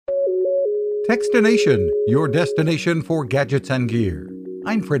Techstination, your destination for gadgets and gear.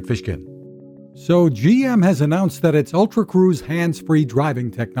 I'm Fred Fishkin. So GM has announced that its Ultra Cruise hands-free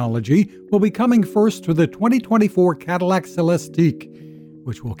driving technology will be coming first to the 2024 Cadillac Celestiq,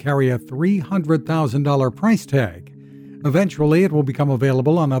 which will carry a $300,000 price tag. Eventually, it will become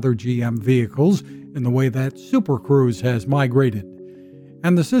available on other GM vehicles in the way that Super Cruise has migrated.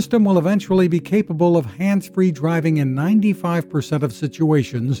 And the system will eventually be capable of hands-free driving in 95% of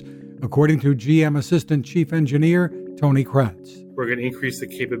situations, according to GM Assistant Chief Engineer Tony Kratz. We're going to increase the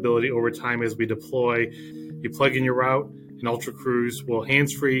capability over time as we deploy. You plug in your route, and Ultra Cruise will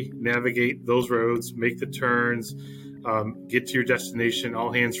hands-free navigate those roads, make the turns, get to your destination,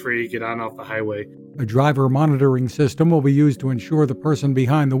 all hands-free, get on off the highway. A driver monitoring system will be used to ensure the person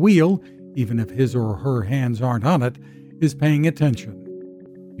behind the wheel, even if his or her hands aren't on it, is paying attention.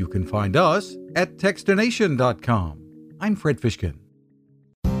 You can find us at Techstination.com. I'm Fred Fishkin.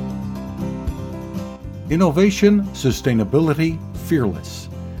 Innovation, sustainability, fearless.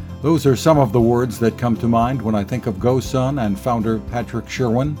 Those are some of the words that come to mind when I think of GoSun and founder Patrick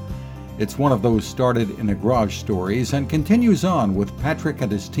Sherwin. It's one of those started in a garage stories and continues on with Patrick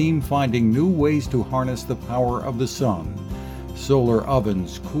and his team finding new ways to harness the power of the sun. Solar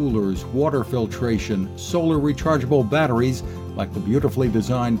ovens, coolers, water filtration, solar rechargeable batteries like the beautifully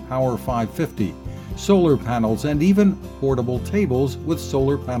designed Power 550, solar panels, and even portable tables with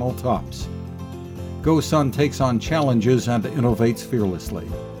solar panel tops. GoSun takes on challenges and innovates fearlessly.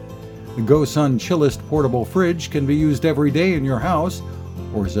 The GoSun Chillest portable fridge can be used every day in your house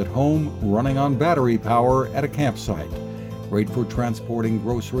or is at home running on battery power at a campsite. Great for transporting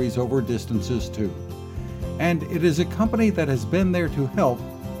groceries over distances too. And it is a company that has been there to help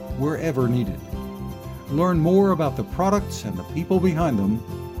wherever needed. Learn more about the products and the people behind them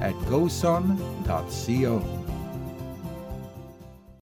at gosun.co.